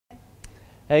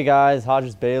Hey guys,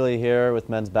 Hodges Bailey here with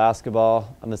men's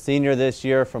basketball. I'm a senior this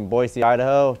year from Boise,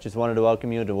 Idaho. Just wanted to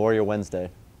welcome you to Warrior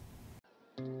Wednesday.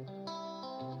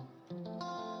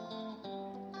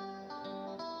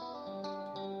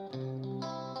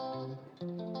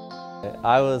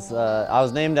 I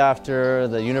was named after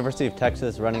the University of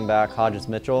Texas running back Hodges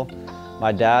Mitchell.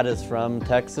 My dad is from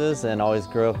Texas and always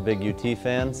grew up a big UT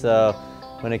fan, so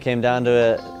when it came down to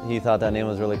it, he thought that name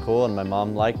was really cool and my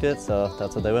mom liked it, so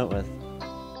that's what they went with.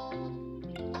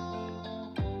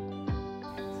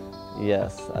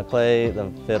 Yes, I play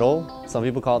the fiddle. Some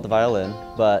people call it the violin,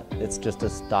 but it's just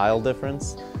a style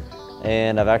difference.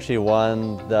 And I've actually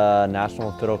won the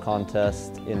National Fiddle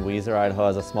Contest in Weiser, Idaho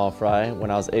as a small fry when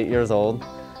I was 8 years old.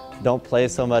 Don't play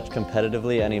so much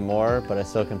competitively anymore, but I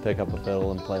still can pick up a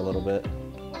fiddle and play a little bit.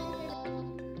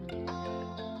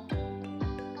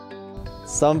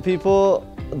 Some people,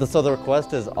 so the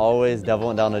request is always Devil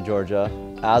Went Down to Georgia.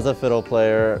 As a fiddle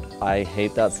player, I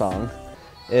hate that song.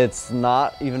 It's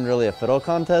not even really a fiddle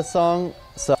contest song.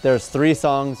 So there's 3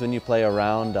 songs when you play a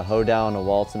round: a hoedown, a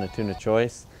waltz, and a tune of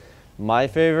choice. My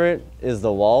favorite is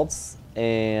the waltz,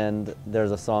 and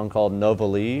there's a song called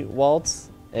Novalee Waltz.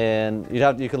 And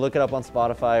you can look it up on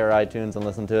Spotify or iTunes and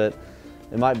listen to it.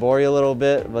 It might bore you a little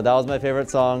bit, but that was my favorite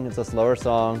song. It's a slower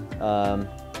song.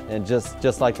 And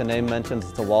just like the name mentions,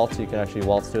 it's a waltz. You can actually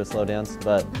waltz to a slow dance,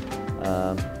 but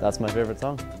that's my favorite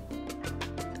song.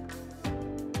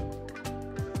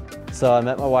 So I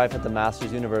met my wife at the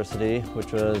Masters University,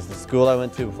 which was the school I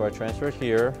went to before I transferred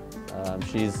here.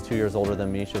 She's 2 years older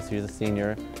than me, so she's a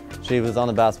senior. She was on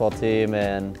the basketball team,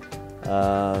 and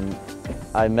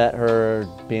I met her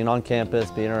being on campus,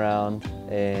 being around,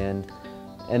 and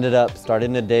ended up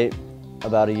starting to date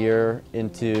about a year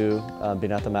into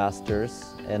being at the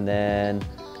Masters. And then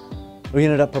I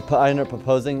ended up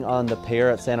proposing on the pier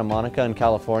at Santa Monica in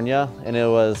California, and it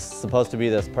was supposed to be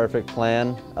this perfect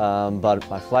plan, but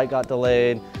my flight got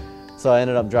delayed, so I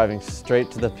ended up driving straight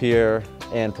to the pier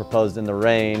and proposed in the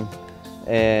rain.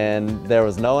 And there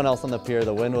was no one else on the pier,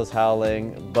 the wind was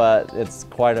howling, but it's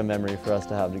quite a memory for us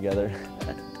to have together.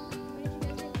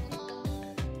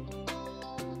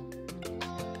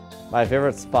 My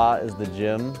favorite spot is the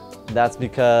gym. That's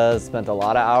because I spent a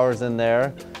lot of hours in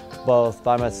there, both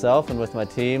by myself and with my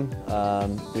team.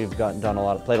 We've played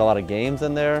a lot of games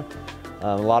in there,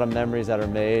 a lot of memories that are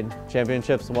made.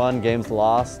 Championships won, games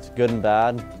lost, good and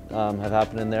bad have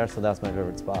happened in there, so that's my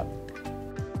favorite spot.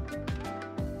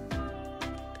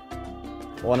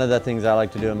 One of the things I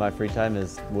like to do in my free time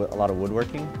is a lot of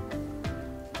woodworking.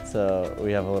 So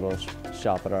we have a little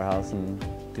shop at our house and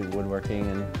do woodworking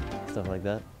and stuff like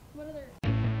that.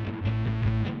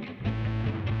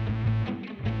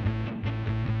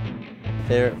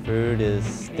 Favorite food is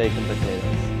steak and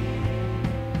potatoes.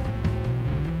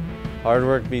 Hard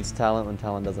work beats talent when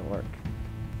talent doesn't work.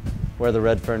 Where the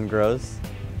red fern grows,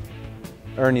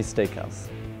 Ernie's Steakhouse.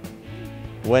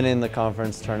 Winning the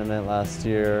conference tournament last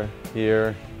year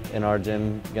here in our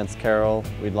gym against Carroll.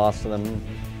 We'd lost to them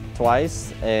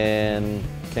twice and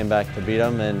came back to beat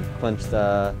them and clinched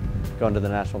going to the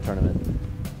national tournament.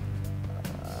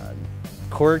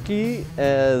 Quirky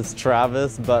as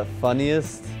Travis, but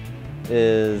funniest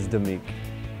is Demik.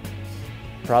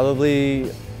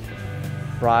 Probably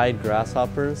fried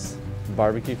grasshoppers,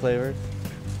 barbecue flavors.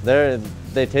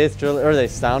 They taste really, or they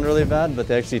sound really bad, but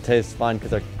they actually taste fine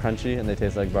because they're crunchy and they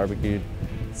taste like barbecued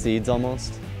seeds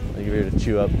almost. Like if you were to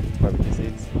chew up barbecue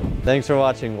seeds. Thanks for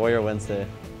watching Warrior Wednesday.